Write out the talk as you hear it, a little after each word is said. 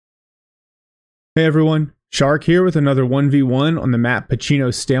Hey everyone, Shark here with another 1v1 on the map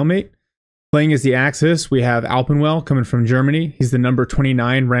Pachino Stalemate. Playing as the Axis, we have Alpenwell coming from Germany. He's the number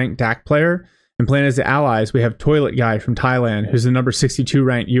 29 ranked DAK player. And playing as the Allies, we have ToiletGuy from Thailand, who's the number 62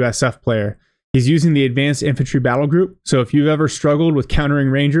 ranked USF player. He's using the Advanced Infantry Battlegroup, so if you've ever struggled with countering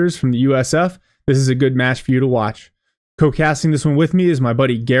Rangers from the USF, this is a good match for you to watch. Co-casting this one with me is my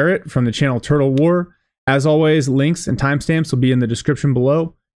buddy Garrett from the channel Turtle War. As always, links and timestamps will be in the description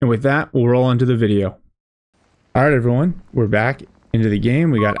below. And with that, we'll roll into the video. Alright everyone, we're back into the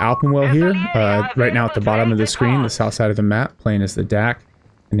game. We got Alpenwell here, right now at the bottom of the screen, the south side of the map, playing as the DAK.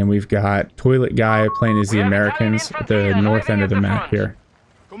 And then we've got ToiletGuy playing as the Americans at the north end of the map here.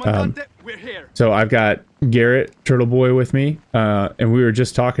 So I've got Garrett, TurtleBoy with me, and we were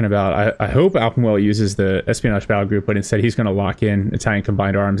just talking about, I hope Alpenwell uses the espionage battle group, but instead he's going to lock in Italian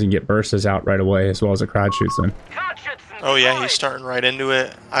combined arms and get bursts out right away, as well as a crowd shoots them. Oh yeah, he's starting right into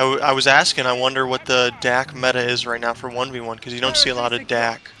it. I was asking, I wonder what the DAK meta is right now for 1v1, because you don't see a lot of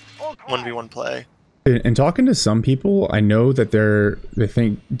DAK 1v1 play. And talking to some people, I know that they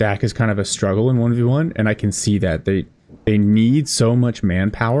think DAK is kind of a struggle in 1v1, and I can see that. They need so much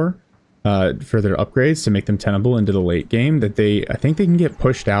manpower for their upgrades to make them tenable into the late game that I think they can get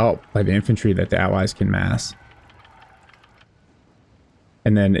pushed out by the infantry that the Allies can mass.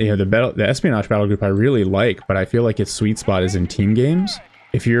 And then, you know, the espionage battle group I really like, but I feel like its sweet spot is in team games.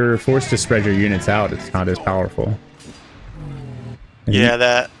 If you're forced to spread your units out, it's not as powerful. And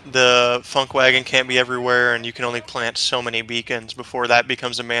yeah, the funk wagon can't be everywhere, and you can only plant so many beacons before that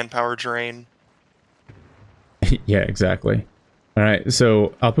becomes a manpower drain. Yeah, exactly. All right,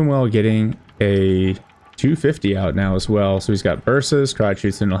 so Alpenwell getting a 250 out now as well. So he's got bursts, crowd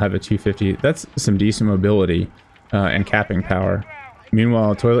shoots, and he'll have a 250. That's some decent mobility and capping power.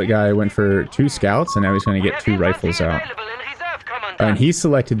 Meanwhile, ToiletGuy went for 2 scouts, and now he's going to get 2 rifles out. And he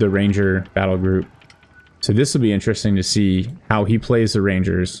selected the Ranger battle group. So this will be interesting to see how he plays the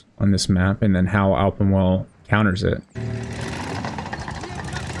Rangers on this map, and then how Alpenwell counters it.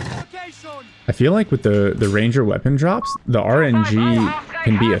 I feel like with the Ranger weapon drops, the RNG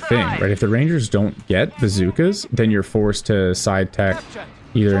can be a thing, right? If the Rangers don't get bazookas, then you're forced to side tech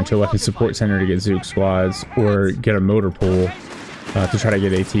either into a weapon support center to get Zook squads, or get a motor pool to try to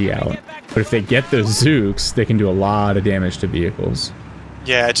get AT out. But if they get those Zooks, they can do a lot of damage to vehicles.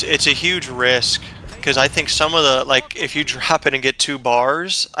 Yeah, it's a huge risk, because I think some of the, like, if you drop it and get 2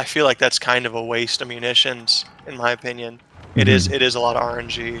 bars, I feel like that's kind of a waste of munitions, in my opinion. It is a lot of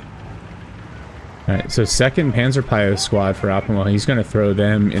RNG. Alright, so second Panzerpio squad for Alpenwell. He's going to throw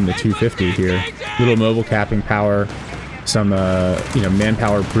them in the 250 here. Little mobile capping power, some you know,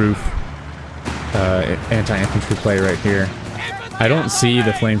 manpower proof anti-infantry play right here. I don't see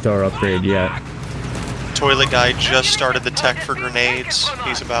the flamethrower upgrade yet. ToiletGuy just started the tech for grenades.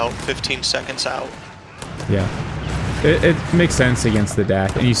 He's about 15 seconds out. Yeah, it makes sense against the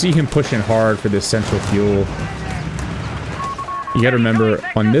DAK, and you see him pushing hard for this central fuel. You gotta remember,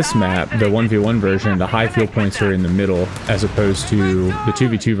 on this map, the 1v1 version, the high fuel points are in the middle, as opposed to the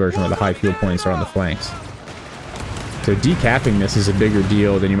 2v2 version where the high fuel points are on the flanks. So decapping this is a bigger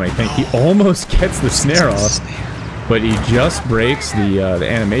deal than you might think. He almost gets the snare off, but he just breaks the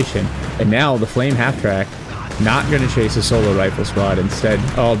animation. And now the flame half-track, not gonna chase a solo rifle squad. Instead,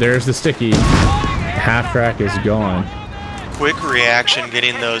 oh, there's the sticky. Half-track is gone. Quick reaction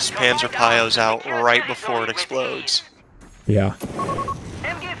getting those Panzerpios out right before it explodes. Yeah.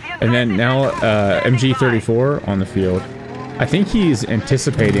 And then now MG34 on the field. I think he's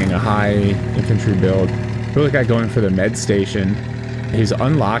anticipating a high infantry build. I feel like I'm going for the med station. He's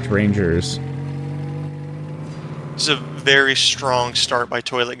unlocked Rangers. This is a very strong start by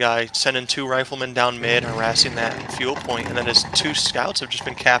ToiletGuy, sending 2 riflemen down mid, harassing that fuel point, and then his 2 scouts have just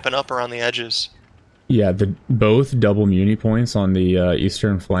been capping up around the edges. Yeah, both double muni points on the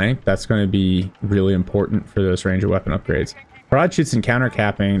eastern flank, that's going to be really important for those Ranger weapon upgrades. Crowd shoots and counter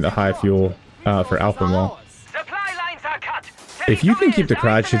capping the high fuel for Alpenwell. If you can keep the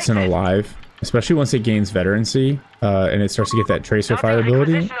crowd shoots alive, especially once it gains veterancy and it starts to get that tracer fire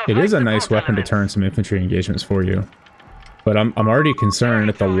ability, it is a nice weapon to turn some infantry engagements for you. But I'm already concerned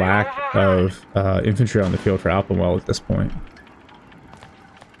at the lack of infantry on the field for Alpenwell at this point.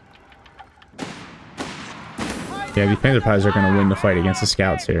 Yeah, these Panzerpios are going to win the fight against the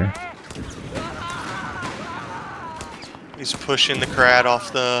scouts here. He's pushing the crad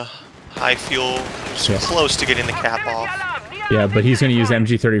off the high fuel. He's close to getting the cap off. Yeah, but he's going to use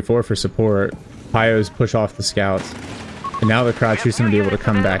MG34 for support. Pios push off the scouts. And now the crowd shoots going to be able to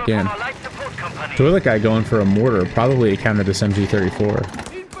come back in. ToiletGuy going for a mortar, probably to counter this MG34.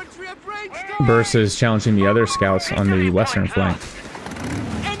 versus challenging the other scouts on the western flank.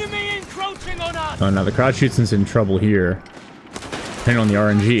 Oh, now the crowd shootsman's in trouble here. Depending on the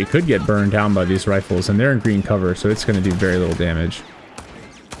RNG, it could get burned down by these rifles, and they're in green cover, so it's going to do very little damage.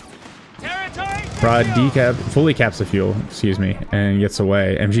 Prod decap, fully caps the fuel, excuse me, and gets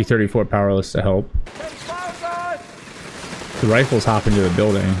away. MG34 powerless to help. The rifles hop into the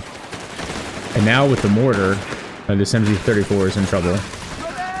building. And now with the mortar, this MG34 is in trouble.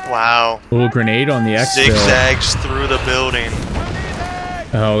 Wow. Oh, grenade on the exfil. Zigzags through the building.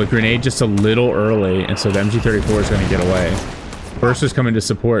 Oh, the grenade just a little early, and so the MG34 is going to get away. Bursters coming to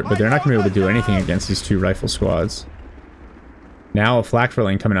support, but they're not going to be able to do anything against these two rifle squads. Now a flak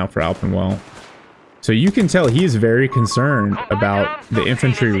lane coming out for Alpenwell. So you can tell he is very concerned about the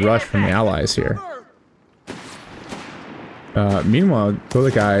infantry rush from the allies here. Meanwhile,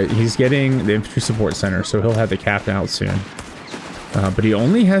 ToiletGuy, he's getting the infantry support center, so he'll have the captain out soon. But he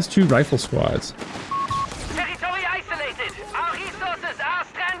only has 2 rifle squads.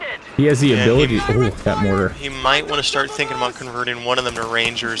 He has the ability... Oh, that mortar. He might want to start thinking about converting one of them to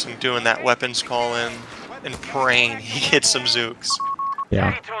rangers and doing that weapons call in and praying he gets some Zooks.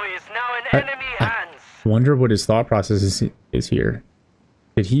 Yeah. I wonder what his thought process is here.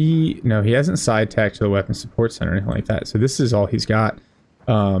 Did he... No, he hasn't side-tacked to the weapons support center or anything like that. So this is all he's got.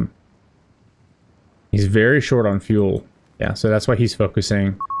 He's very short on fuel. Yeah, so that's why he's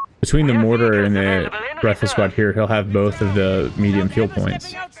focusing. Between the mortar and the rifle squad here, he'll have both of the medium fuel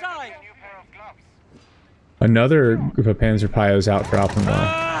points. Another group of Panzer Pios out for Alpenwell.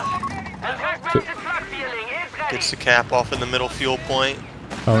 So, gets the cap off in the middle fuel point.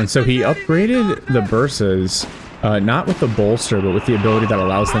 Oh, and so he upgraded the Bursas, not with the bolster, but with the ability that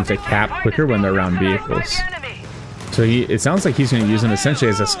allows them to cap quicker when they're around vehicles. So it sounds like he's going to use them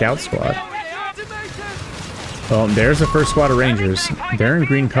essentially as a scout squad. Well, there's the first squad of Rangers. They're in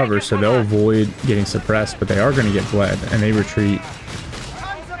green cover, so they'll avoid getting suppressed, but they are going to get bled, and they retreat.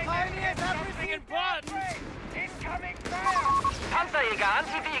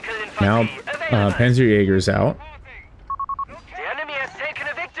 Now, Panzerjäger's out.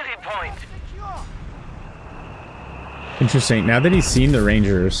 Interesting. Now that he's seen the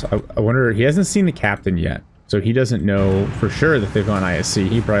Rangers, I wonder, he hasn't seen the captain yet, so he doesn't know for sure that they've gone ISC.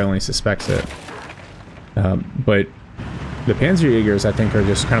 He probably only suspects it. But the Panzerjägers, I think, are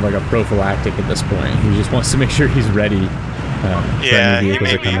just kind of like a prophylactic at this point. He just wants to make sure he's ready. Yeah, he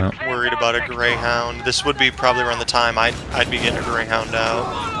may be worried about a Greyhound. This would be probably around the time I'd be getting a Greyhound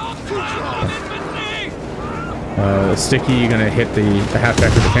out. Sticky gonna hit the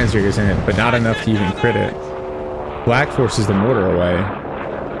halfback with the Panzerjägers in it, but not enough to even crit it. Black forces the mortar away.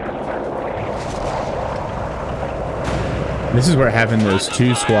 This is where having those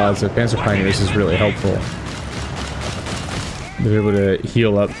 2 squads of Panzer Pioneers is really helpful. They're able to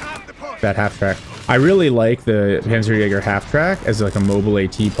heal up that half-track. I really like the Panzerjäger half-track as like a mobile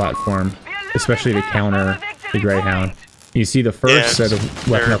AT platform, especially to counter the Greyhound. You see the first set of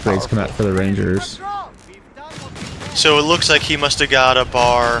weapon upgrades come out for the Rangers. So it looks like he must have got a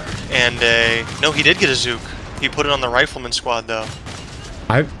bar and a... No, he did get a Zook. He put it on the Rifleman squad, though.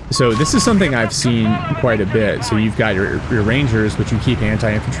 So this is something I've seen quite a bit. So you've got your Rangers, which you keep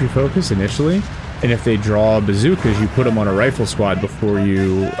anti-infantry focus initially. And if they draw bazookas, you put them on a rifle squad before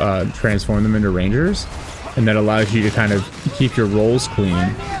you transform them into Rangers. And that allows you to kind of keep your rolls clean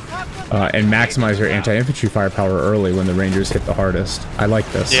and maximize your anti-infantry firepower early when the Rangers hit the hardest. I like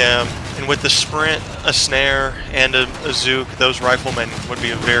this. Yeah, and with the sprint, a snare, and a Zook, those riflemen would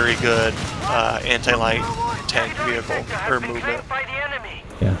be a very good anti-light tank vehicle or movement.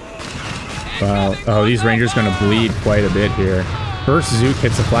 Yeah. Wow. Oh, these Rangers going to bleed quite a bit here. First Zook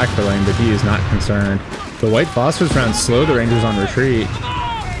hits a flak lane, but he is not concerned. The white phosphorus rounds slow the Rangers on retreat.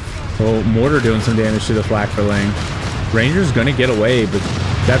 Well, mortar doing some damage to the flak lane. Rangers going to get away, but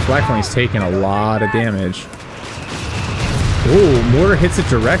that flak lane's taking a lot of damage. Oh, mortar hits it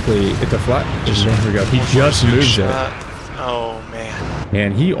directly at the flak. There we go. He just moves it. Oh man.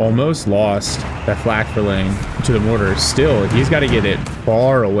 Man, he almost lost that flak lane to the mortar. Still, he's got to get it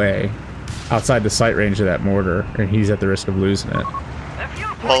far away, outside the sight range of that mortar, and he's at the risk of losing it.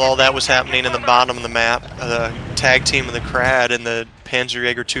 While all that was happening in the bottom of the map, the tag team of the Crad and the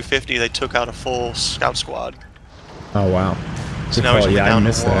Panzerjäger 250, they took out a full scout squad. Oh wow. So now he's yeah, I down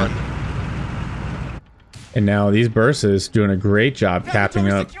missed to 1. that. And now these Bursas doing a great job capping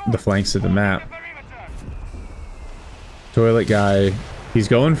up the flanks of the map. ToiletGuy, he's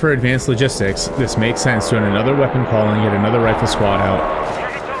going for advanced logistics. This makes sense, doing another weapon call and get another rifle squad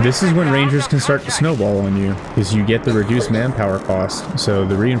out. This is when Rangers can start to snowball on you, because you get the reduced manpower cost, so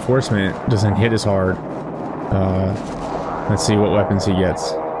the reinforcement doesn't hit as hard. Let's see what weapons he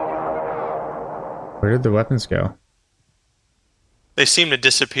gets. Where did the weapons go? They seem to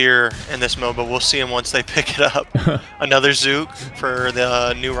disappear in this mode, but we'll see them once they pick it up. Another Zook for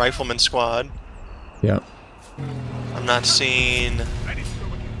the new Rifleman squad. Yep. I'm not seeing...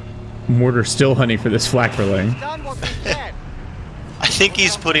 Mortar still hunting for this flakverling. I think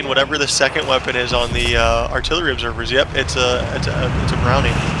he's putting whatever the second weapon is on the artillery observers. Yep, it's a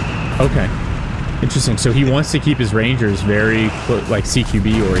Browning. Okay. Interesting. So he wants to keep his Rangers very, like,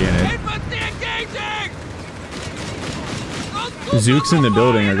 CQB oriented. Zooks in the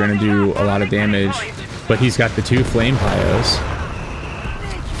building are going to do a lot of damage, but he's got the 2 flame pyos.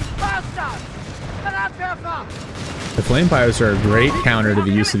 The flame pyos are a great counter to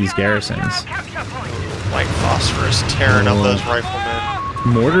the use of these garrisons. White phosphorus tearing up those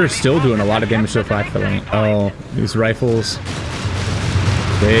riflemen. Mortar is still doing a lot of damage to the flak filling. Oh, these rifles,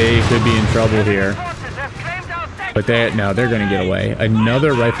 they could be in trouble here. But they're going to get away.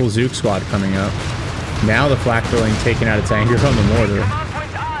 Another rifle Zook squad coming up. Now the flak filling taking out its anger on the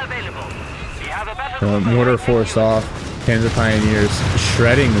mortar. Mortar forced off. Panzer Pioneers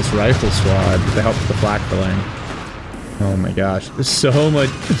shredding this rifle squad with the help of the flak filling. Oh my gosh, there's so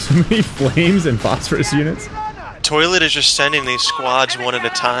many flames and phosphorus units. Toilet is just sending these squads one at a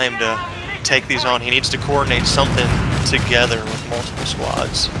time to take these on. He needs to coordinate something together with multiple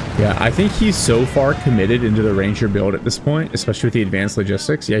squads. Yeah, I think he's so far committed into the Ranger build at this point, especially with the advanced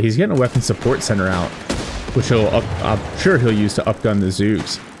logistics. Yeah, he's getting a weapon support center out, which I'm sure he'll use to upgun the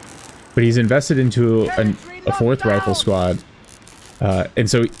Zooks. But he's invested into a 4th rifle squad. And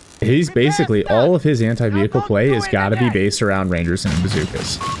so he's basically, all of his anti-vehicle play has got to be based around Rangers and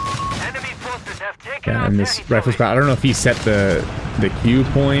bazookas. Yeah, and this rifle squad, I don't know if he set the Q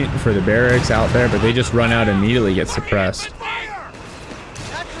point for the barracks out there, but they just run out and immediately get suppressed.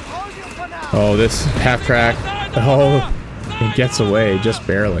 Oh, this half track. Oh, it gets away just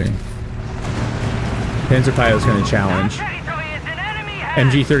barely. Panzer Pio is going to challenge.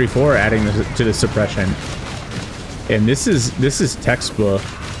 MG34 adding to the suppression. And this is textbook,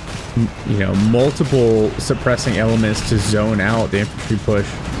 you know, multiple suppressing elements to zone out the infantry push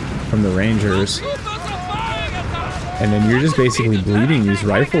from the Rangers. And then you're just basically bleeding these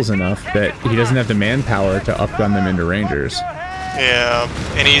rifles enough that he doesn't have the manpower to upgun them into Rangers. Yeah,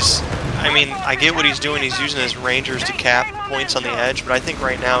 and I mean, I get what he's doing. He's using his Rangers to cap points on the edge, but I think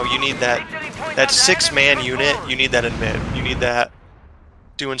right now you need that 6-man unit, you need that in mid. You need that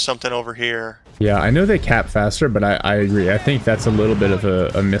doing something over here. Yeah, I know they cap faster, but I agree. I think that's a little bit of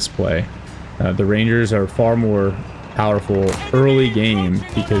a misplay. The Rangers are far more powerful early game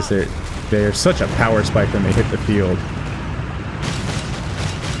because they're such a power spike when they hit the field.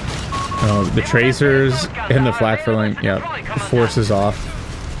 The tracers and the flak filling, yeah, forces off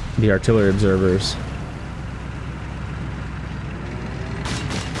the artillery observers.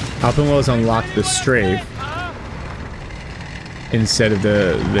 Alpenwell has unlocked the strafe instead of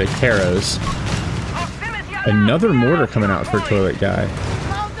the Caros. Another mortar coming out for ToiletGuy.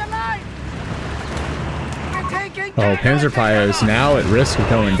 Oh, Panzer Pio is now at risk of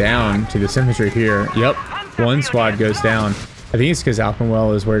going down to this infantry here. Yep, one squad goes down. I think it's because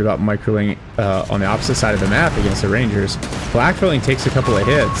Alpenwell is worried about microing on the opposite side of the map against the Rangers. Blackfilling takes a couple of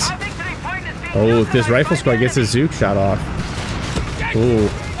hits. Oh, if this rifle squad gets a Zook shot off. Ooh.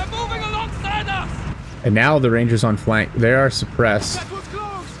 And now the Rangers on flank. They are suppressed. I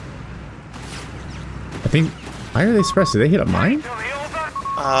think... Why are they suppressed? Did they hit a mine?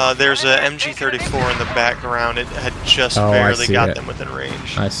 There's a MG34 in the background. It had just barely got them within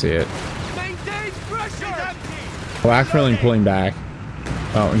range. I see it. Blackfilling pulling back.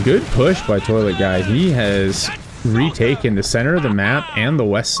 Oh, and good push by ToiletGuy. He has retaken the center of the map and the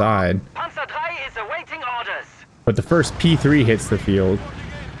west side. But the first P3 hits the field.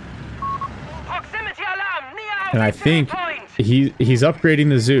 And I think he's upgrading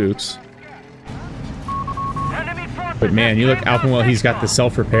the Zooks. But man, you look Alpenwell, he's got the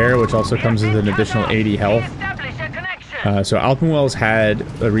self-repair, which also comes with an additional 80 health. So Alpenwell's had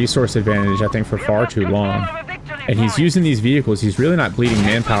a resource advantage, I think, for far too long. And he's using these vehicles, he's really not bleeding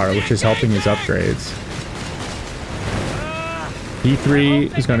manpower, which is helping his upgrades.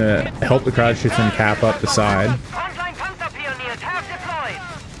 P3 is going to help the crowd shoots and cap up the side.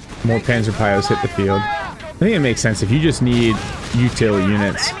 More Panzer Pios hit the field. I think it makes sense if you just need util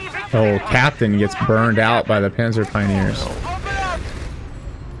units. Oh, Captain gets burned out by the Panzer Pioneers.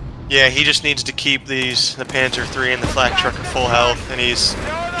 Yeah, he just needs to keep the Panzer III and the flak truck at full health, and he's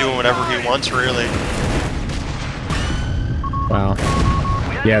doing whatever he wants, really. Wow.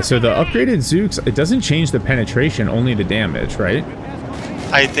 Yeah, so the upgraded Zooks, it doesn't change the penetration, only the damage, right?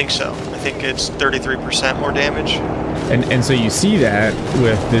 I think so. I think it's 33% more damage. And so you see that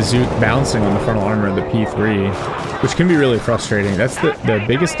with the Zook bouncing on the frontal armor of the P3. which can be really frustrating. That's the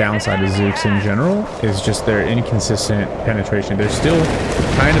biggest downside of Zooks in general, is just their inconsistent penetration. They're still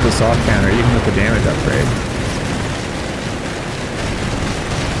kind of a soft counter, even with the damage upgrade.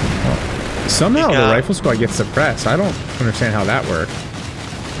 Well, somehow the rifle squad gets suppressed. I don't understand how that worked.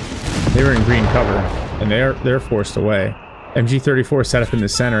 They were in green cover, and they're forced away. MG34 set up in the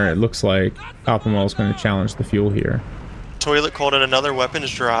center. It looks like Alpenwell is going to challenge the fuel here. Toilet called in another weapons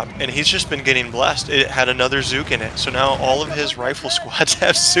drop, and he's just been getting blessed. It had another Zook in it, so now all of his rifle squads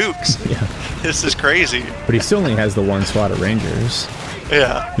have Zooks. Yeah. This is crazy. But he still only has the one squad of Rangers.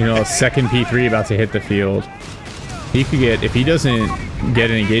 Yeah. You know, a second P3 about to hit the field. He could get, if he doesn't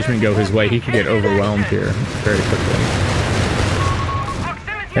get an engagement go his way, he could get overwhelmed here very quickly.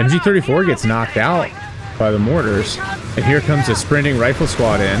 MG34 gets knocked out by the mortars, and here comes a sprinting rifle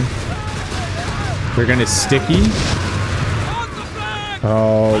squad in. They're going to sticky.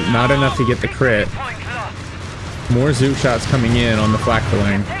 Oh, not enough to get the crit. More Zook shots coming in on the flak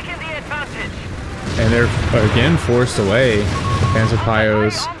filling. And they're again forced away. The Panzer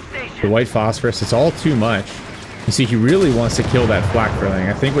Pios, the white phosphorus, it's all too much. You see, he really wants to kill that flak filling.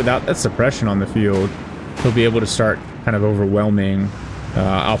 I think without that suppression on the field, he'll be able to start kind of overwhelming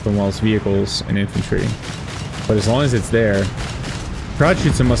Alpenwell's vehicles and infantry. But as long as it's there,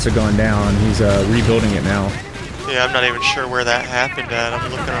 Crowdshooter must have gone down. He's rebuilding it now. Yeah, I'm not even sure where that happened at.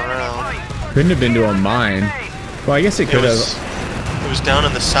 I'm looking around. Couldn't have been to a mine. Well, I guess it could have. It was down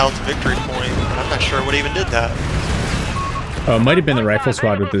in the south victory point. I'm not sure what even did that. Oh, it might have been the rifle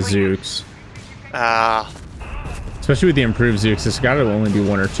squad with the Zooks. Ah. Especially with the improved Zooks, it's got to only be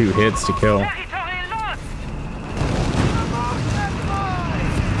 1 or 2 hits to kill.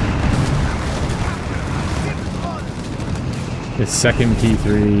 The second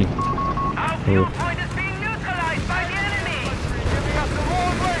P3. Oh.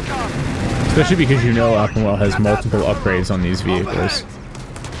 Especially because you know Alpenwell has multiple upgrades on these vehicles.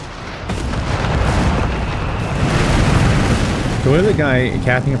 ToiletGuy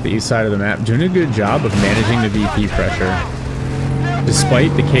capping up the east side of the map, doing a good job of managing the VP pressure.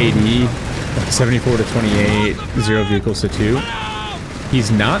 Despite the KD, 74 to 28, 0 vehicles to 2,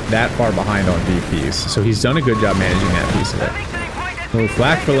 he's not that far behind on VPs, so he's done a good job managing that piece of it. A little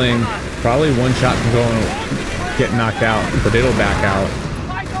flak filling, probably one shot can go and get knocked out, but it'll back out.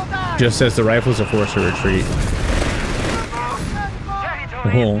 Just as the rifles are forced to retreat.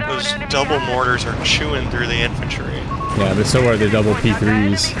 Oh. Those double mortars are chewing through the infantry. Yeah, but so are the double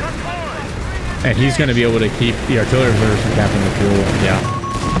P3s. And he's going to be able to keep the artillery reserves from capping the fuel. Yeah.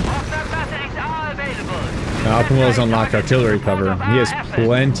 Now, Alpenwell's unlocked artillery cover. He has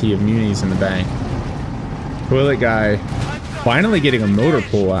plenty of munis in the bank. ToiletGuy finally getting a motor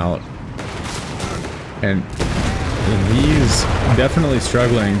pull out. And he's definitely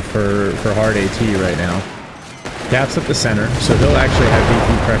struggling for hard AT right now. Caps up the center, so he'll actually have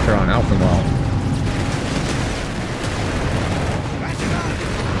VP pressure on Alpenwell.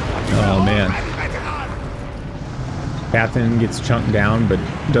 Oh man. Captain gets chunked down, but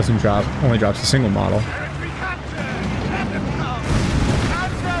doesn't drop, only drops a single model.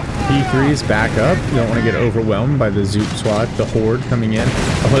 P3's back up. You don't want to get overwhelmed by the Zoop squad, the horde coming in.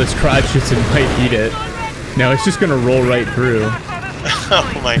 Oh, this Crowdshooter might eat it. No, it's just going to roll right through.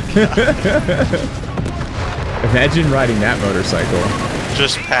 Oh my god. Imagine riding that motorcycle.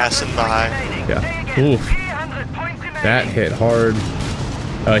 Just passing by. Yeah. Oof. That hit hard.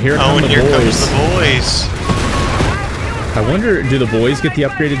 Here comes the boys. I wonder, do the boys get the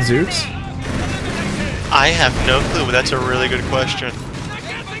upgraded Zooks? I have no clue, but that's a really good question.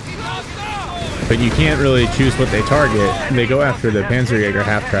 But you can't really choose what they target. They go after the Panzerjäger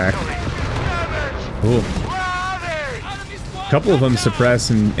half-track. Ooh. A couple of them suppress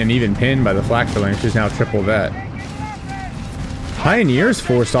and even pinned by the flak filling, which is now triple vet. Pioneers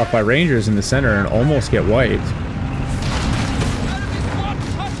forced off by Rangers in the center and almost get wiped.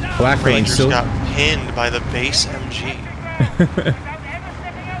 Flak filling Rangers still got pinned by the base MG.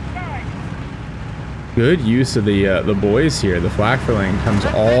 Good use of the boys here. The flak filling comes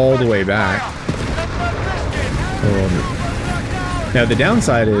all the way back. Now the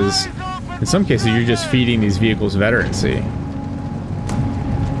downside is, in some cases, you're just feeding these vehicles veterancy.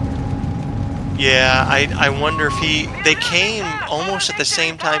 Yeah, I wonder if they came almost at the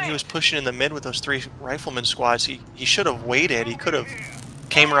same time he was pushing in the mid with those 3 rifleman squads. He should have waited. He could have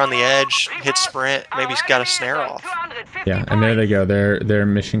came around the edge, hit sprint, maybe he's got a snare off. Yeah, and there they go. They're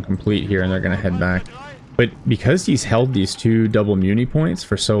mission complete here, and they're going to head back. But because he's held these 2 double muni points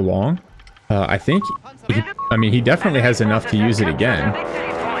for so long, I think, he definitely has enough to use it again.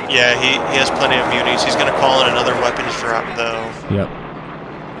 Yeah, he has plenty of munis. He's going to call in another weapons drop, though. Yep.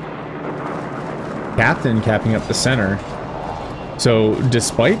 captain capping up the center. So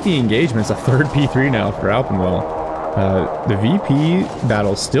despite the engagements, a third P3 now for Alpenwell. The VP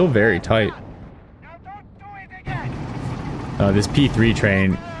battle's still very tight. This P3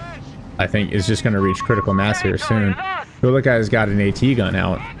 train, I think, is just going to reach critical mass here soon. ToiletGuy's got an AT gun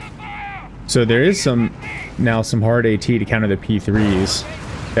out. So there is now some hard AT to counter the P3s.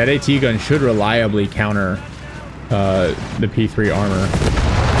 That AT gun should reliably counter the P3 armor.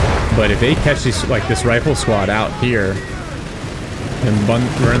 But if they catch these, like this rifle squad out here and burn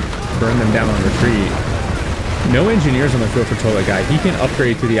them down on retreat, no engineers on the field for ToiletGuy. He can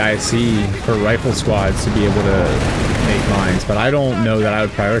upgrade to the IC for rifle squads to be able to make mines, but I don't know that I would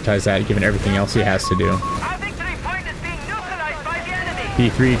prioritize that given everything else he has to do.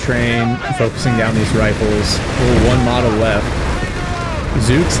 P3 train focusing down these rifles. Oh, one model left.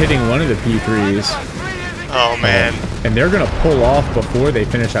 Zook's hitting one of the P3s. Oh man. And they're gonna pull off before they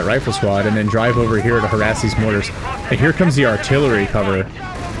finish that rifle squad and then drive over here to harass these mortars. And here comes the artillery cover.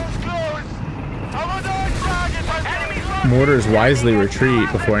 Mortars wisely retreat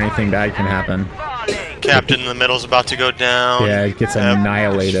before anything bad can happen. Captain in the middle is about to go down. Yeah, it gets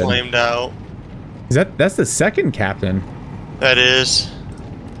annihilated. Flamed out. That's the second captain. That is.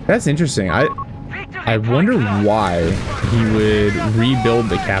 That's interesting. I wonder why he would rebuild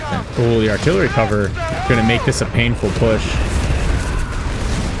the captain. Oh, the artillery cover gonna make this a painful push.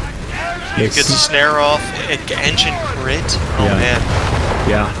 He gets a snare off. Engine crit. Oh yeah. Man.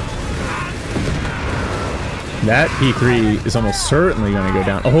 Yeah. That P3 is almost certainly going to go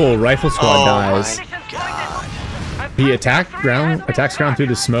down. Oh, rifle squad dies. My God. He attacks ground through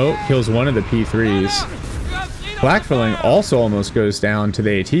the smoke, kills one of the P3s. Black filling also almost goes down to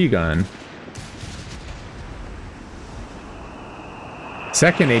the AT gun.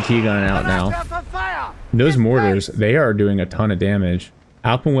 Second AT gun out now. Those mortars, they are doing a ton of damage.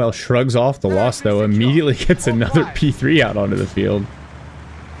 Alpenwell shrugs off the loss, though, immediately gets another P3 out onto the field.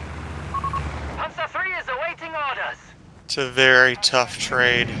 It's a very tough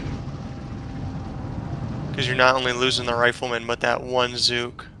trade. Because you're not only losing the rifleman, but that one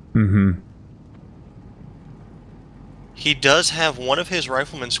Zook. Mm-hmm. He does have one of his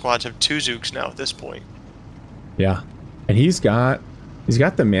rifleman squads have 2 Zooks now at this point. Yeah. And he's got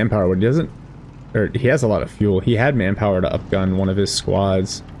the manpower, but he doesn't, or he has a lot of fuel. He had manpower to upgun one of his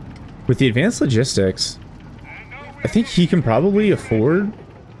squads. With the advanced logistics, I think he can probably afford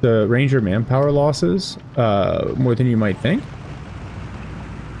the Ranger manpower losses more than you might think.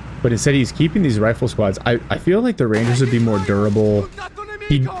 But instead he's keeping these rifle squads. I feel like the Rangers would be more durable.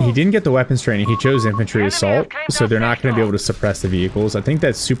 He didn't get the weapons training. He chose infantry assault, so they're not going to be able to suppress the vehicles. I think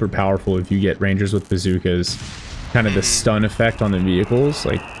that's super powerful if you get Rangers with bazookas. Kind of the stun effect on the vehicles.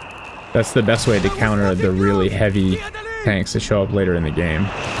 Like, that's the best way to counter the really heavy tanks that show up later in the game.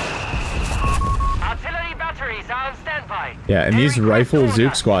 Yeah, and these rifle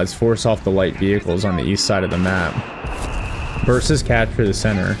Zook squads force off the light vehicles on the east side of the map. Versus capture the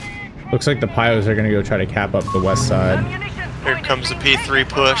center. Looks like the Pyos are going to go try to cap up the west side. Here comes the P3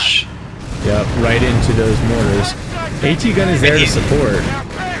 push. Yep, right into those mortars. AT gun is there to support.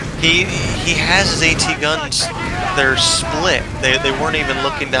 He has his AT guns. They're split. They weren't even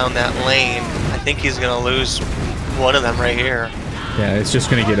looking down that lane. I think he's going to lose one of them right here. Yeah, it's just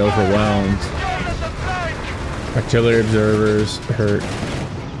going to get overwhelmed. Artillery observers hurt.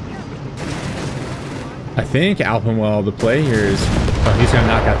 I think Alpenwell, the play here is... Oh, he's going to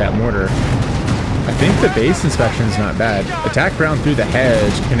knock out that mortar. I think the base inspection is not bad. Attack ground through the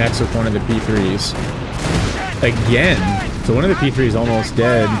hedge connects with one of the P3s. Again. So one of the P3s almost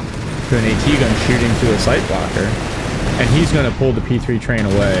dead to an AT gun shooting through a sight blocker. And he's going to pull the P3 train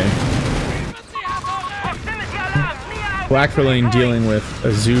away. Blackfurlane dealing with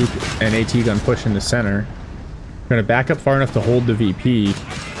a Zook and AT gun push in the center. Going to back up far enough to hold the VP.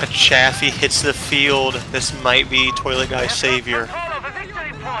 A Chaffee hits the field. This might be ToiletGuy's savior.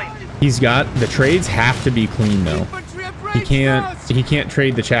 He's got the trades have to be clean though. He can't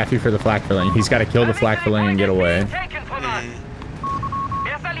trade the Chaffee for the flak filling. He's got to kill the flak filling and get away.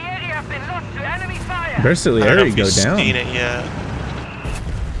 Artillery go down. Seen it yet.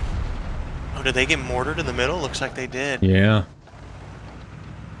 Oh, did they get mortared in the middle? Looks like they did. Yeah.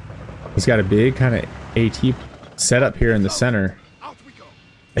 He's got a big kind of AT setup here in the center.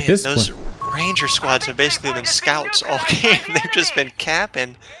 Man, those Ranger squads have basically been scouts all game. They've just been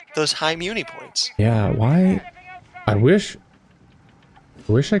capping those high muni points. Yeah, why? I wish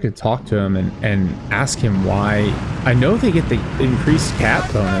I could talk to him and ask him why. I know they get the increased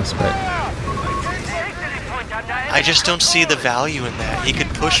cap bonus, but I just don't see the value in that. He could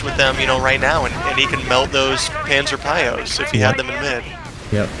push with them, you know, right now, and he can melt those Panzer Pyos if he had them in mid.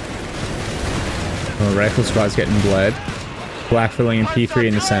 Yep. Oh, rifle squad's getting bled. Black filling in P3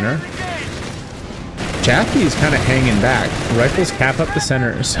 in the center. Chaffee's kind of hanging back. Rifles cap up the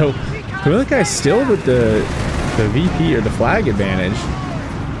center. So ToiletGuy's still with the VP or the flag advantage.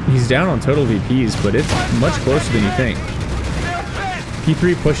 He's down on total VPs, but it's much closer than you think.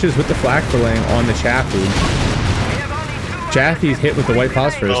 P3 pushes with the flag filling on the Chaffee. Chaffee's hit with the white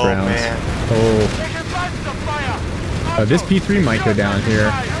phosphorus rounds. Man. Oh. This P3 might go down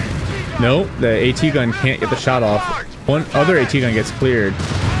here. Nope, the AT gun can't get the shot off. One other AT gun gets cleared.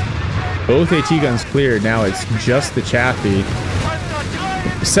 Both AT guns cleared. Now it's just the Chaffee.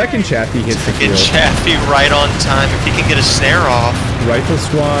 The second Chaffee hits the field. Chaffee right on time. If he can get a snare off. Rifle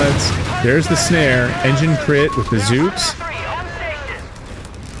squads. There's the snare. Engine crit with the Zooks.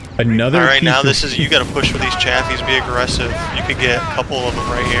 Another. All right, now this is, you got to push with these Chaffies. Be aggressive. You could get a couple of them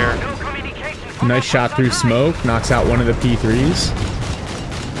right here. Nice shot through smoke. Knocks out one of the P3s.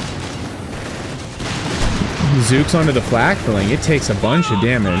 Zooks onto the flak filling. It takes a bunch of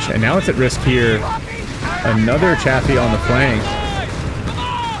damage, and now it's at risk here. Another Chaffee on the flank.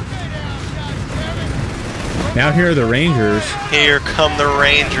 Now here are the Rangers. Here come the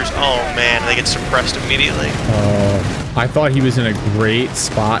Rangers. Oh man, they get suppressed immediately. Oh, I thought he was in a great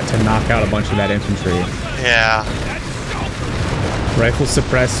spot to knock out a bunch of that infantry. Yeah. Rifles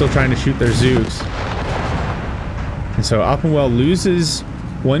suppressed, still trying to shoot their Zooks. And so Alpenwell loses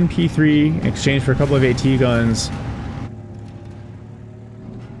one P3 in exchange for a couple of AT guns.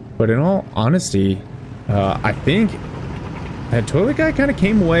 But in all honesty, I think that ToiletGuy kind of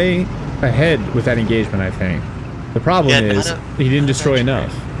came away ahead with that engagement, I think. The problem is he didn't destroy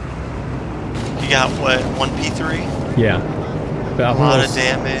enough. He got, what, one P3? Yeah. A lot of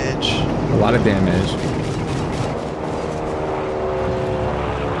damage. A lot of damage.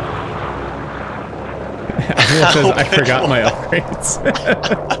 Says, I forgot my upgrades.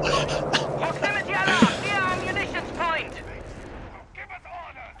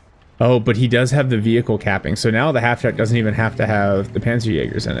 Oh, but he does have the vehicle capping, so now the half-track doesn't even have to have the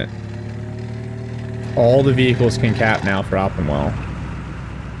Panzerjägers in it. All the vehicles can cap now for Alpenwell.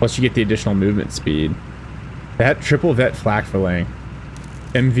 Plus you get the additional movement speed. That triple vet flak filling.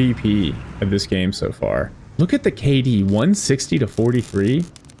 MVP of this game so far. Look at the KD, 160 to 43.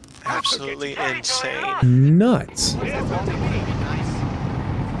 Absolutely insane. Nuts.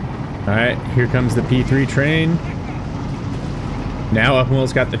 Alright, here comes the P3 train. Now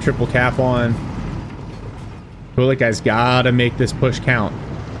Alpenwell's got the triple cap on. ToiletGuy's gotta make this push count.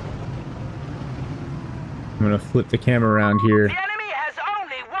 I'm gonna flip the camera around here.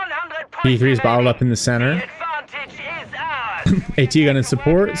 P3's bottled up in the center. AT gun in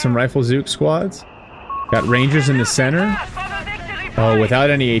support, some rifle Zook squads. Got Rangers in the center. Oh, without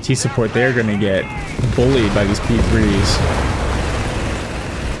any AT support, they're gonna get bullied by these P3s.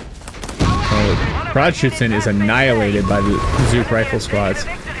 Oh, CoH3 is annihilated by the Zook rifle squads.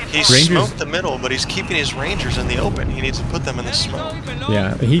 He's smoked the middle, but he's keeping his Rangers in the open. He needs to put them in the smoke.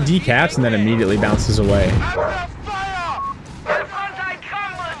 Yeah, he decaps and then immediately bounces away.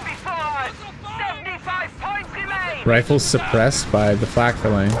 Rifles suppressed by the flak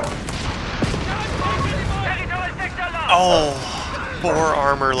filling. Oh, 4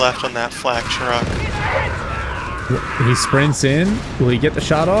 armor left on that flak truck. He sprints in. Will he get the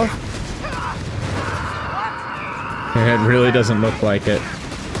shot off? It really doesn't look like it.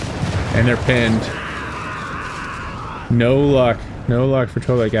 And they're pinned. No luck. No luck for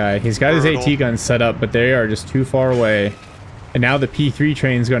ToiletGuy. He's got his AT gun set up, but they are just too far away. And now the P3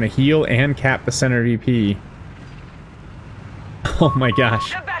 train's going to heal and cap the center VP. Oh my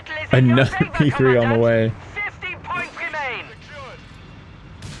gosh. Another P3 on the way.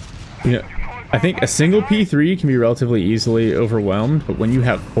 You know, I think a single P3 can be relatively easily overwhelmed, but when you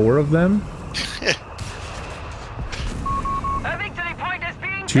have 4 of them...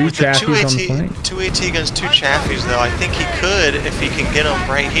 Two Chaffies on the flank. 2 AT guns, 2 Chaffies, though. I think he could if he can get them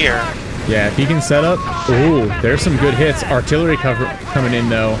right here. Yeah, if he can set up... Ooh, there's some good hits. Artillery cover coming in,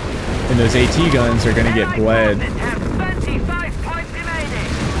 though. And those AT guns are going to get bled.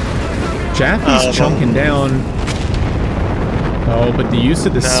 Chaffee's chunking down. Oh, but the use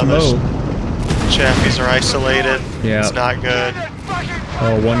of the smoke... Chaffies are isolated. Yeah. It's not good.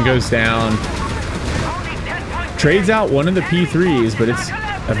 Oh, one goes down. Trades out one of the P3s, but it's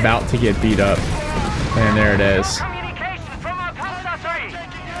about to get beat up. And there it is.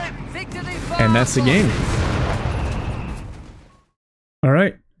 And that's the game.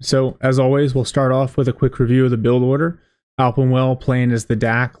 Alright, so as always, we'll start off with a quick review of the build order. Alpenwell playing as the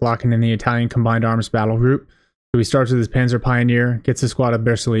DAK, locking in the Italian Combined Arms Battlegroup. So he starts with his Panzer Pioneer, gets his squad of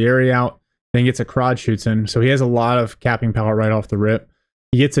Bersaglieri out, then gets a CoH3, so he has a lot of capping power right off the rip.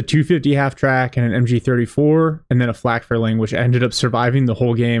 He gets a 250 half track and an MG34, and then a flak filling, which ended up surviving the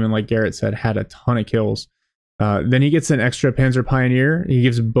whole game. And like Garrett said, had a ton of kills. Then he gets an extra Panzer Pioneer. He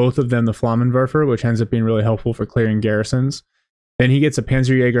gives both of them the Flammenwerfer, which ends up being really helpful for clearing garrisons. Then he gets a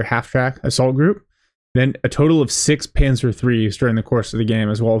Panzerjäger half-track assault group. Then a total of 6 Panzer IIIs during the course of the game,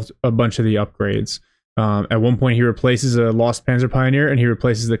 as well as a bunch of the upgrades. At one point, he replaces a lost Panzer Pioneer, and he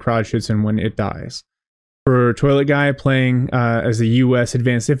replaces the Kreuzschützen when it dies. For ToiletGuy, playing as the U.S.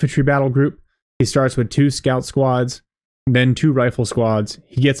 Advanced Infantry Battle Group, he starts with 2 Scout Squads, then 2 Rifle Squads.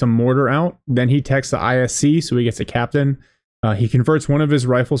 He gets a Mortar out, then he techs the ISC, so he gets a Captain. He converts one of his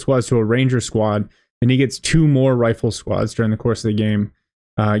Rifle Squads to a Ranger Squad, and he gets 2 more Rifle Squads during the course of the game.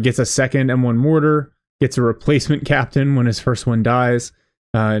 Gets a second M1 Mortar, gets a replacement Captain when his first one dies,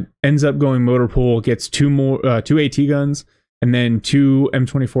 ends up going Motor Pool, gets 2 AT guns, and then 2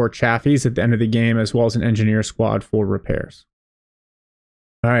 M24 Chaffies at the end of the game, as well as an Engineer Squad for repairs.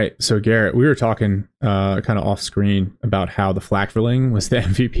 All right, so Garrett, we were talking kind of off screen about how the flak filling was the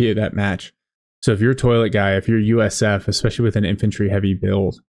MVP of that match. So if you're ToiletGuy, if you're USF, especially with an infantry heavy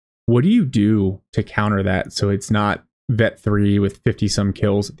build, what do you do to counter that so it's not Vet 3 with 50 some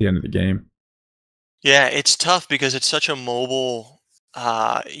kills at the end of the game? Yeah, it's tough because it's such a mobile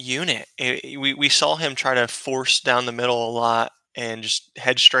unit. We saw him try to force down the middle a lot and just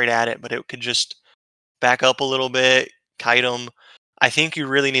head straight at it, but it could just back up a little bit, kite him. I think you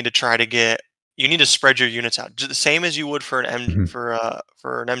really need to try to you need to spread your units out, the same as you would for an for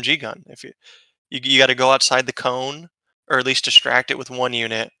an MG gun. If you got to go outside the cone, or at least distract it with one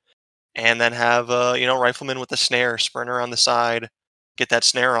unit, and then have rifleman with a snare sprint around the side, get that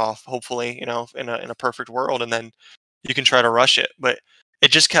snare off. Hopefully, in a perfect world, and then you can try to rush it. But it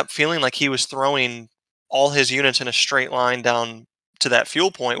just kept feeling like he was throwing all his units in a straight line down to that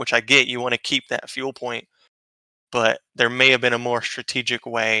fuel point, which I get. You want to keep that fuel point, but there may have been a more strategic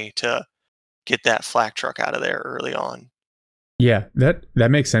way to get that flak truck out of there early on. Yeah, that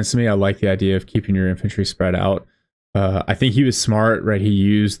makes sense to me. I like the idea of keeping your infantry spread out. I think he was smart, right? He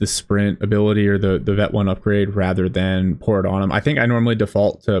used the sprint ability or the Vet 1 upgrade rather than pour it on him. I think I normally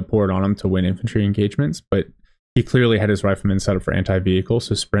default to pour it on him to win infantry engagements, but he clearly had his riflemen set up for anti-vehicle,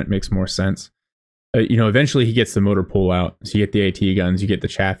 so sprint makes more sense. Eventually he gets the motor pull out. So you get the AT guns, you get the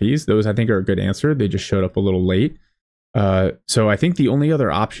Chaffies. Those I think are a good answer. They just showed up a little late. So I think the only other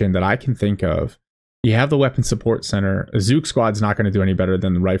option that I can think of, you have the weapon support center. A Zook squad's not going to do any better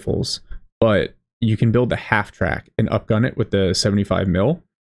than the rifles, but you can build the half track and upgun it with the 75 mil,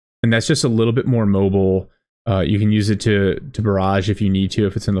 and that's just a little bit more mobile. You can use it to barrage if you need to,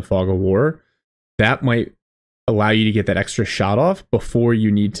 if it's in the fog of war. That might allow you to get that extra shot off before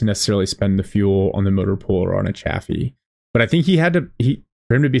you need to necessarily spend the fuel on the motor pool or on a Chaffee. But I think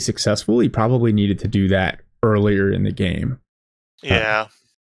for him to be successful, he probably needed to do that earlier in the game. Yeah.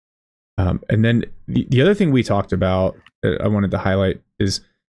 And then the other thing we talked about that I wanted to highlight is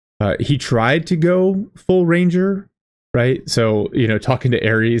he tried to go full Ranger, right? So, talking to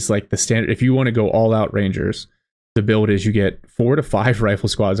Ares, like the standard, if you want to go all out Rangers, the build is you get 4 to 5 rifle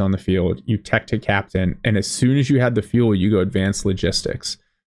squads on the field, you tech to captain, and as soon as you have the fuel, you go advanced logistics,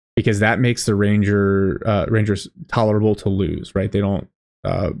 because that makes the Rangers tolerable to lose, right? They don't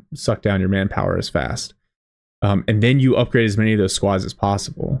suck down your manpower as fast. And then you upgrade as many of those squads as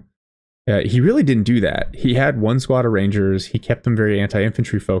possible. He really didn't do that. He had 1 squad of Rangers. He kept them very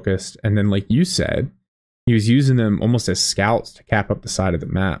anti-infantry focused. And then, like you said, he was using them almost as scouts to cap up the side of the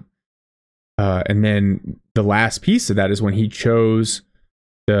map. And then the last piece of that is when he chose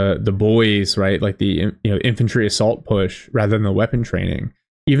the boys, right? Like the infantry assault push rather than the weapon training.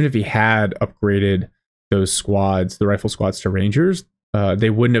 Even if he had upgraded those squads, the rifle squads, to Rangers, they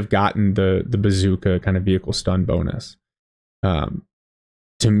wouldn't have gotten the bazooka kind of vehicle stun bonus.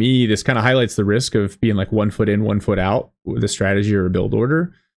 To me, this kind of highlights the risk of being like 1 foot in, 1 foot out with a strategy or a build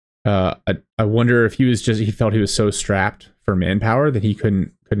order. I wonder if he felt he was so strapped for manpower that he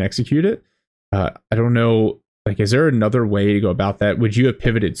couldn't execute it. I don't know. Like, is there another way to go about that? Would you have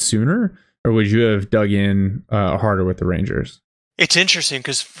pivoted sooner, or would you have dug in harder with the Rangers? It's interesting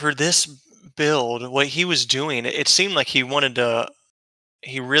because for this build, what he was doing, it seemed like he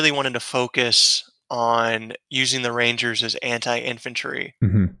really wanted to focus on using the Rangers as anti-infantry,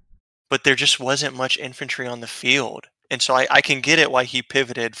 but there just wasn't much infantry on the field, and so I can get it why he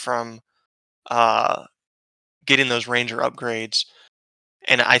pivoted from getting those Ranger upgrades.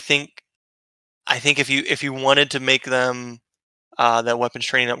 And I think if you wanted to make them that weapons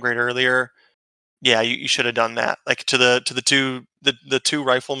training upgrade earlier, yeah, you should have done that. Like to the two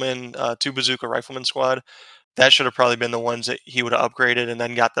riflemen, 2 bazooka rifleman squad, that should have probably been the ones that he would have upgraded and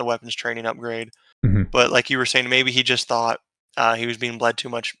then got the weapons training upgrade. But like you were saying, maybe he just thought He was being bled too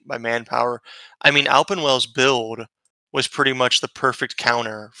much by manpower. I mean, Alpenwell's build was pretty much the perfect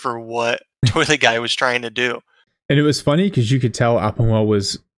counter for what ToiletGuy was trying to do. And it was funny because you could tell Alpenwell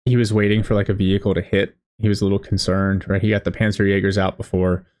was waiting for like a vehicle to hit. He was a little concerned, right? He got the Panzerjägers out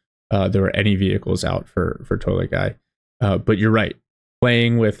before there were any vehicles out for ToiletGuy. But you're right.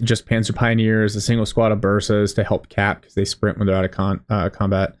 Playing with just Panzer Pioneers, a single squad of Bursas to help cap because they sprint when they're out of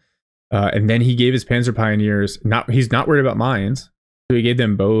combat. And then he gave his Panzer Pioneers, he's not worried about mines. So he gave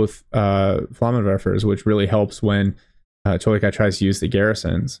them both Flammenwerfers, which really helps when ToiletGuy tries to use the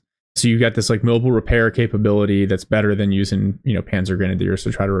garrisons. So you've got this like mobile repair capability that's better than using, Panzer Grenadiers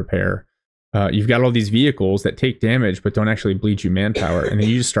to try to repair. You've got all these vehicles that take damage but don't actually bleed you manpower. And then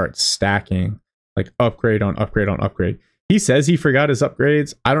you just start stacking like upgrade on upgrade on upgrade. He says he forgot his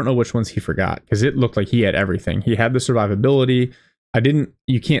upgrades. I don't know which ones he forgot because it looked like he had everything. He had the survivability.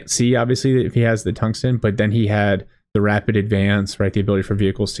 You can't see obviously if he has the tungsten, but then he had the rapid advance, right? The ability for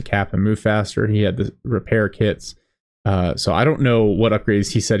vehicles to cap and move faster. He had the repair kits. So I don't know what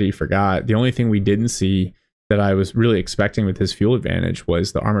upgrades he said he forgot. The only thing we didn't see that I was really expecting with his fuel advantage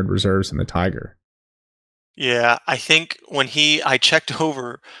was the armored reserves and the Tiger. Yeah, I think I checked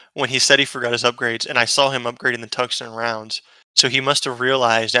over when he said he forgot his upgrades, and I saw him upgrading the tungsten rounds. So he must have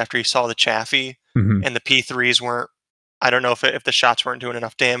realized after he saw the Chaffee and the P3s weren't, I don't know if the shots weren't doing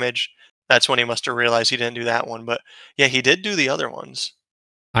enough damage. That's when he must have realized he didn't do that one. But yeah, he did do the other ones.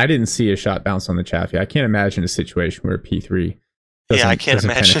 I didn't see a shot bounce on the Chaffee. I can't imagine a situation where a P3 yeah, I can't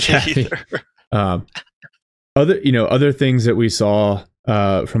imagine it either. Other things that we saw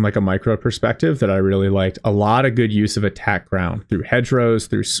from like a micro perspective that I really liked, a lot of good use of attack ground through hedgerows,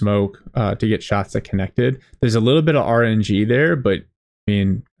 through smoke to get shots that connected. There's a little bit of RNG there, but I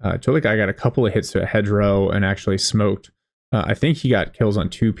mean, ToiletGuy got a couple of hits to a hedgerow and actually smoked. I think he got kills on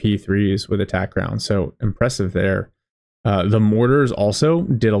 2 P3s with attack ground, so impressive there. The mortars also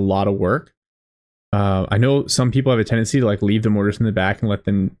did a lot of work. I know some people have a tendency to like leave the mortars in the back and let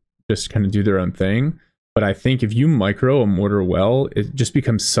them just kind of do their own thing. But I think if you micro a mortar well, it just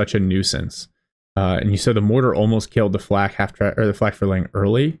becomes such a nuisance. And you saw the mortar almost killed the flak the flak for lane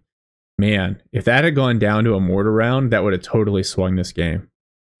early. Man, if that had gone down to a mortar round, that would have totally swung this game.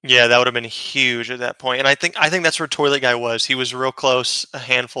 Yeah, that would have been huge at that point. And I think that's where ToiletGuy was. He was real close a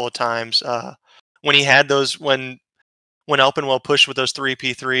handful of times. When he had those, when Alpenwell pushed with those 3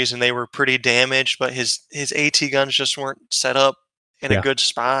 P3s and they were pretty damaged, but his AT guns just weren't set up in a good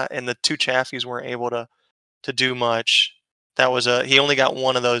spot, and the 2 Chaffies weren't able to do much. That was he only got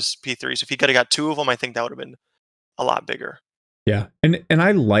 1 of those P3s. If he could have got 2 of them, I think that would have been a lot bigger. Yeah, and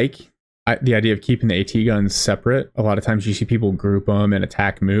I like the idea of keeping the AT guns separate. A lot of times you see people group them and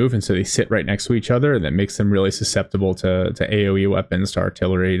attack move, and so they sit right next to each other, and that makes them really susceptible to AoE weapons, to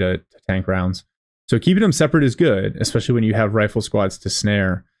artillery, to tank rounds. So keeping them separate is good, especially when you have rifle squads to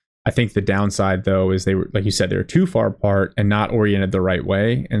snare. I think the downside, though, is they were, like you said, they were too far apart and not oriented the right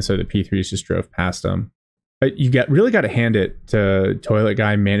way, and so the P3s just drove past them. But you really got to hand it to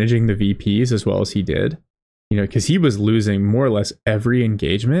ToiletGuy managing the VPs as well as he did, because he was losing more or less every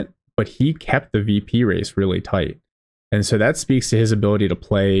engagement, but he kept the VP race really tight. And so that speaks to his ability to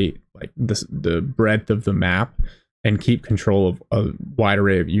play like the breadth of the map and keep control of a wide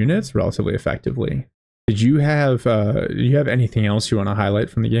array of units relatively effectively. Did you have anything else you want to highlight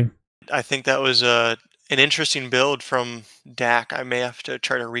from the game? I think that was an interesting build from DAK. I may have to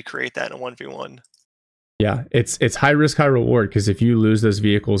try to recreate that in a 1v1. Yeah, it's high risk, high reward, because if you lose those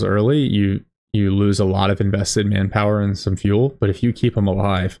vehicles early, you lose a lot of invested manpower and some fuel. But if you keep them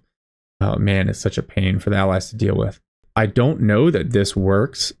alive, oh man, it's such a pain for the Allies to deal with. I don't know that this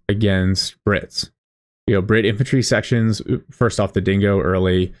works against Brits. Brit infantry sections, first off, the Dingo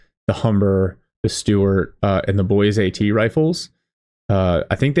early, the Humber, the Stuart, and the Boys AT rifles.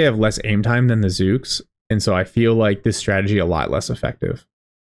 I think they have less aim time than the Zooks, and so I feel like this strategy a lot less effective.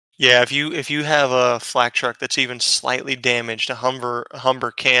 Yeah, if you have a flak truck that's even slightly damaged, a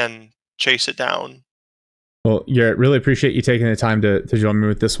Humber can chase it down. Well, Garrett, really appreciate you taking the time to join me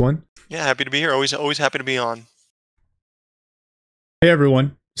with this one. Yeah, happy to be here. Always happy to be on. Hey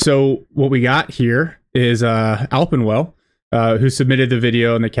everyone. So what we got here is Alpenwell, who submitted the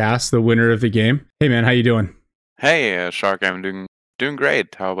video and the cast, the winner of the game. Hey man, how you doing? Hey Shark, I'm doing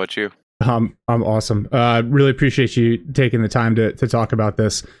great. How about you? I'm awesome. Really appreciate you taking the time to talk about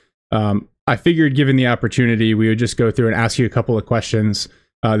this. I figured, given the opportunity, we would just go through and ask you a couple of questions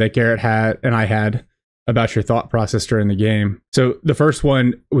that Garrett had and I had about your thought process during the game. So the first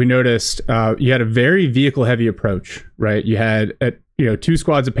one, we noticed you had a very vehicle-heavy approach, right? You had 2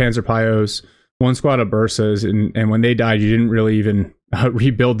 squads of Panzer Pios, 1 squad of Bursas, and when they died, you didn't really even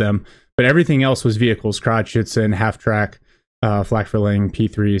rebuild them. But everything else was vehicles, Krautschützen, half-track. flak for laying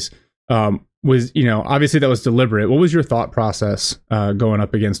P3s. Was, you know, obviously that was deliberate. What was your thought process going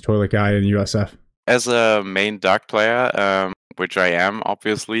up against ToiletGuy and USF? As a main DAK player, which I am,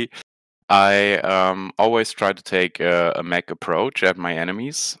 obviously, I always try to take a mech approach at my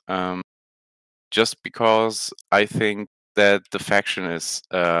enemies, just because I think that the faction is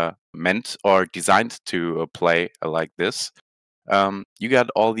meant or designed to play like this. You got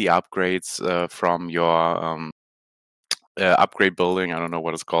all the upgrades from your upgrade building. I don't know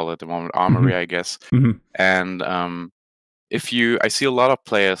what it's called at the moment, armory, I guess. And I see a lot of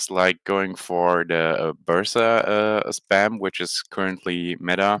players like going for the Bursa spam, which is currently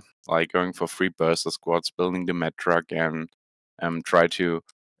meta, like going for free Bursa squads, building the med truck, and try to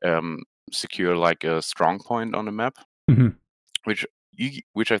secure like a strong point on the map, which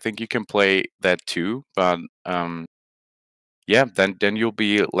I think you can play that too, but yeah, then you'll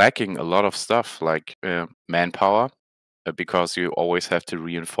be lacking a lot of stuff like manpower, because you always have to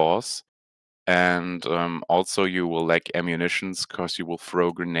reinforce. And also you will lack ammunitions because you will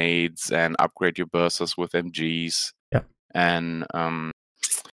throw grenades and upgrade your bursas with MGs. Yeah. And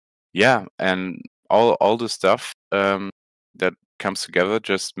yeah, and all the stuff that comes together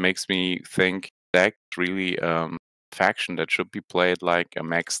just makes me think that's really faction that should be played like a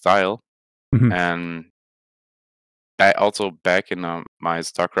mech style. And also back in my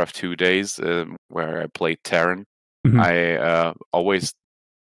StarCraft 2 days, where I played Terran, I always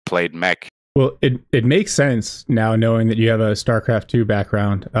played mech. Well, it makes sense now knowing that you have a StarCraft 2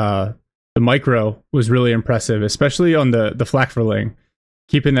 background. The micro was really impressive, especially on the flak for laying,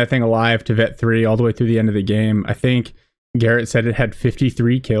 keeping that thing alive to Vet 3 all the way through the end of the game. I think Garrett said it had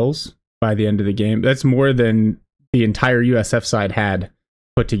 53 kills by the end of the game. That's more than the entire USF side had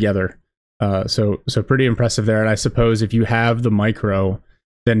put together. So pretty impressive there. And I suppose if you have the micro,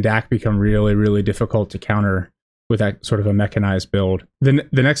 then DAK become really, really difficult to counter with that sort of a mechanized build. Then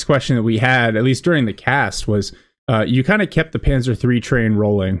the next question that we had, at least during the cast, was you kind of kept the Panzer III train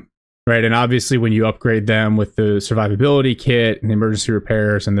rolling, right? And obviously when you upgrade them with the survivability kit and the emergency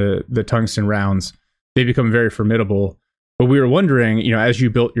repairs and the tungsten rounds, they become very formidable. But we were wondering, you know, as you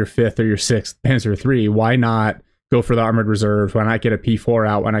built your 5th or your 6th Panzer III, why not go for the armored reserves? Why not get a P4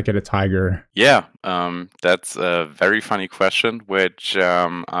 out? Why not get a Tiger? Yeah, that's a very funny question, which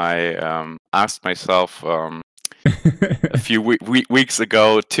I asked myself a few weeks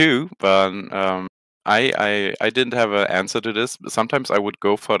ago too, but I didn't have an answer to this. Sometimes I would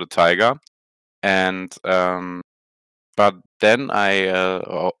go for the Tiger, and but then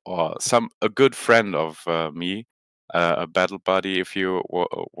a good friend of me, a battle buddy, if you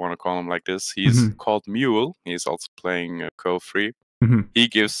want to call him like this, he's called Mule. He's also playing CoH3.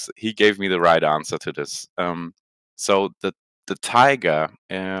 He gave me the right answer to this. So the Tiger,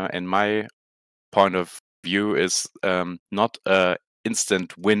 in my point of view, is not a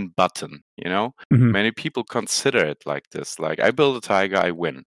instant win button. You know, many people consider it like this. Like, I build a Tiger, I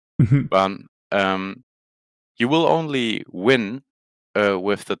win. But you will only win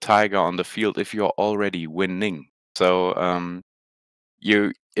with the Tiger on the field if you're already winning. So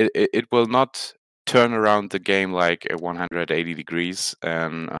it will not turn around the game like 180 degrees.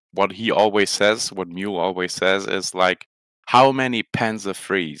 And what he always says, what Mule always says, is like, how many Panzer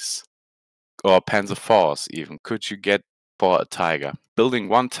IIIs or Panzer IVs even could you get for a Tiger? Building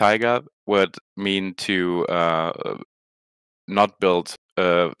one Tiger would mean to not build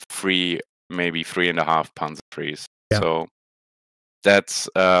maybe 3.5 Panzer IIIs. Yeah. So that's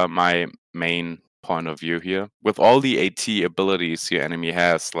my main point of view here. With all the AT abilities your enemy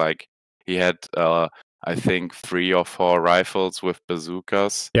has, like he had I think 3 or 4 rifles with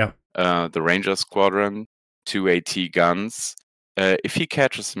bazookas. Yeah. The Ranger Squadron, 2 AT guns. If he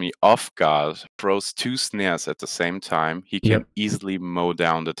catches me off guard, throws 2 snares at the same time, he can easily mow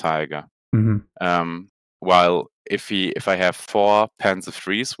down the Tiger. While if I have 4 Panzer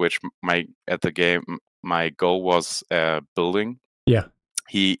IIIs, which my goal was building,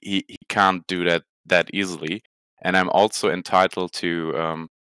 he can't do that easily. And I'm also entitled to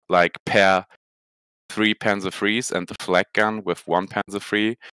like pair 3 Panzer IIIs and the flak gun with 1 Panzer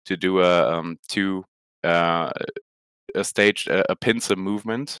III to do a pincer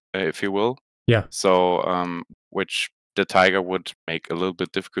movement, if you will. Yeah. So which the Tiger would make a little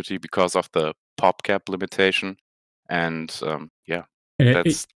bit difficulty because of the pop cap limitation, and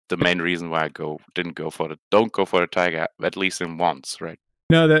that's the main reason why I don't go for the Tiger, at least in once, right?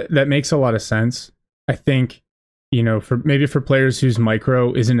 No, that makes a lot of sense. I think, you know, for players whose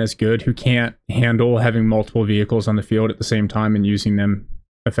micro isn't as good, who can't handle having multiple vehicles on the field at the same time and using them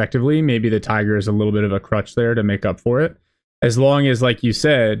effectively, maybe the Tiger is a little bit of a crutch there to make up for it. As long as, like you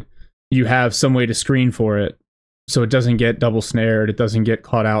said, you have some way to screen for it, so it doesn't get double snared. It doesn't get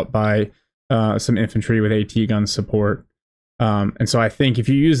caught out by some infantry with AT gun support. And so I think if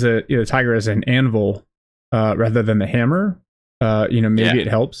you use the Tiger as an anvil rather than the hammer, maybe it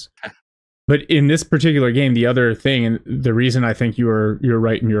helps. But in this particular game, the other thing, and the reason I think you're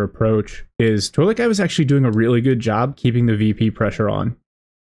right in your approach, is ToiletGuy was actually doing a really good job keeping the VP pressure on.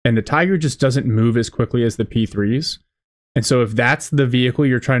 And the Tiger just doesn't move as quickly as the P3s. And so if that's the vehicle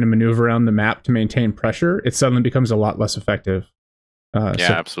you're trying to maneuver around the map to maintain pressure, it suddenly becomes a lot less effective.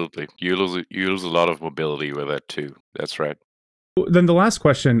 Absolutely. You lose a lot of mobility with it too. That's right. Then the last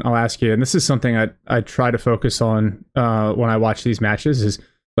question I'll ask you, and this is something I try to focus on when I watch these matches, is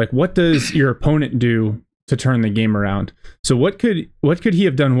like, what does your opponent do to turn the game around? So what could he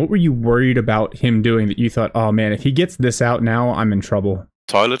have done? What were you worried about him doing that you thought, oh man, if he gets this out now, I'm in trouble?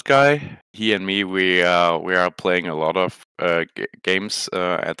 ToiletGuy, he and me, we are playing a lot of games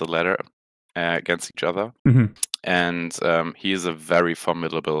at the ladder against each other, and he is a very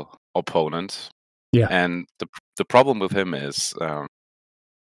formidable opponent. Yeah, and the problem with him is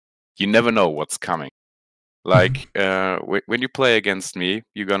you never know what's coming. Like when you play against me,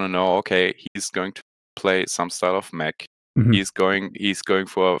 you're gonna know, okay, he's going to play some style of mech. He's going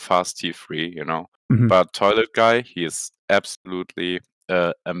for a fast T3, you know. But ToiletGuy, he is absolutely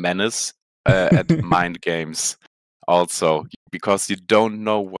a menace at mind games, also, because you don't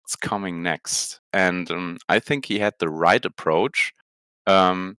know what's coming next. And I think he had the right approach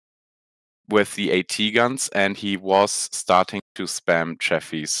with the AT guns, and he was starting to spam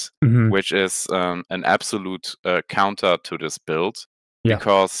Cheffies, which is an absolute counter to this build,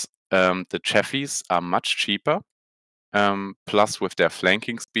 because the Cheffies are much cheaper. Plus, with their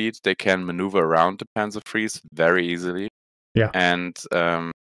flanking speed, they can maneuver around the Panzer IIIs very easily. And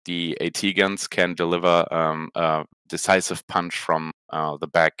the AT guns can deliver a decisive punch from the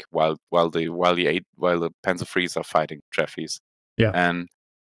back while the Panzer IIIs are fighting Cheffies. And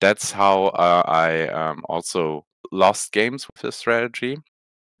that's how I also lost games with this strategy.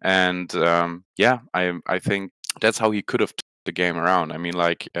 And I think that's how he could have turned the game around. I mean,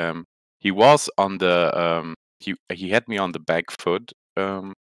 like, he was on the he had me on the back foot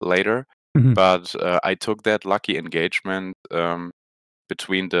later, but I took that lucky engagement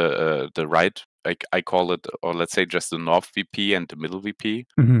between the right, I call it, or let's say just the north VP and the middle VP,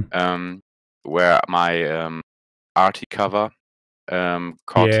 where my RT cover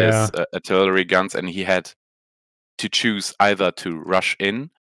caught his artillery guns, and he had to choose either to rush in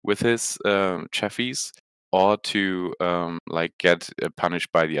with his Cheffies or to get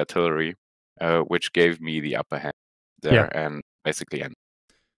punished by the artillery, which gave me the upper hand there and basically end.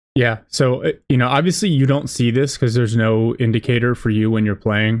 Yeah, so obviously you don't see this because there's no indicator for you when you're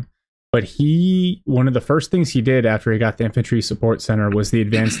playing, but one of the first things he did after he got the infantry support center was the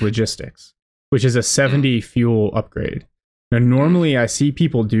advanced logistics, which is a 70 fuel upgrade. Now, normally I see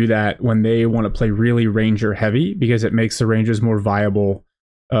people do that when they want to play really Ranger heavy because it makes the Rangers more viable.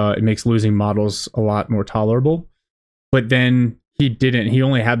 It makes losing models a lot more tolerable. But then he didn't. He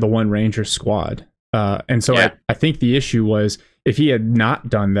only had the one Ranger squad. And so I think the issue was, if he had not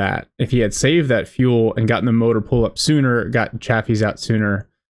done that, if he had saved that fuel and gotten the motor pull up sooner, gotten Chaffies out sooner,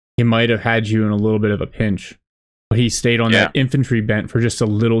 he might have had you in a little bit of a pinch. But he stayed on that infantry bent for just a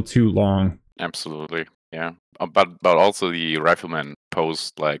little too long. Absolutely. Yeah. But also the riflemen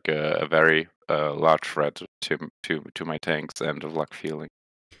posed like a very large threat to my tanks and the luck feeling.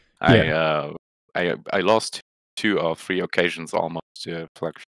 I lost 2 or 3 occasions almost to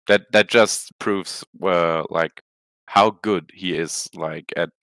flak. That just proves how good he is at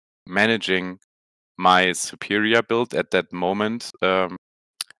managing my superior build at that moment.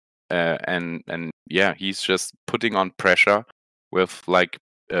 He's just putting on pressure with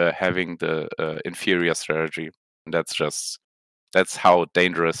having the inferior strategy. And that's how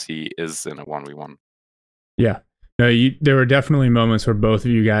dangerous he is in a 1v1. Yeah. No, there were definitely moments where both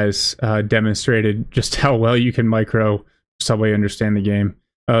of you guys demonstrated just how well you can micro, just how well you understand the game.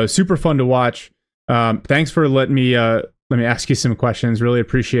 Super fun to watch. Thanks for letting me ask you some questions. Really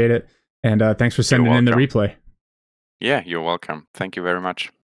appreciate it. And thanks for sending in the replay. Yeah, you're welcome. Thank you very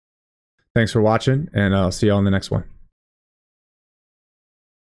much. Thanks for watching, and I'll see you all in the next one.